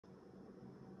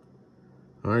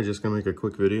Alright, just gonna make a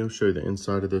quick video, show you the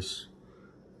inside of this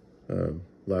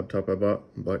laptop I bought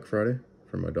on Black Friday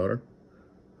for my daughter.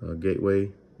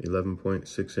 Gateway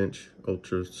 11.6-inch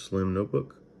ultra slim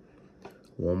notebook.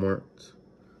 Walmart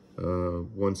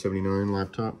 179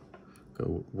 laptop.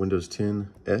 Got Windows 10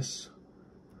 S,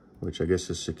 which I guess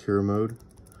is secure mode.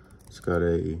 It's got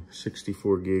a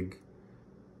 64 gig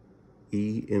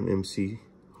eMMC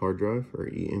hard drive or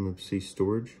eMMC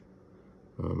storage.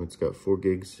 It's got 4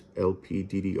 gigs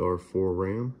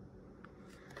LPDDR4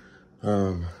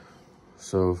 RAM.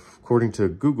 So according to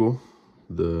Google,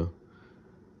 the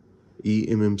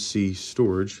eMMC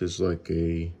storage is like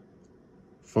a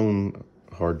phone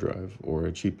hard drive or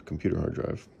a cheap computer hard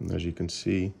drive. And as you can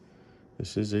see,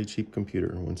 this is a cheap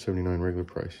computer, $179 regular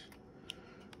price.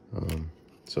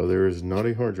 So there is not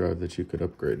a hard drive that you could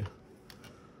upgrade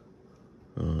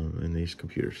in these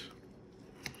computers.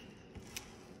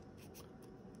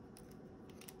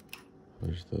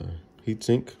 There's the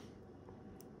heatsink,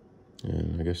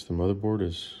 and I guess the motherboard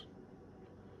is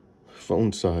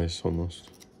phone size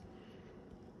almost.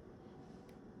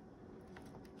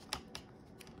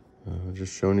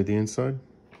 Just showing you the inside,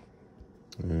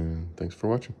 and thanks for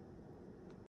watching.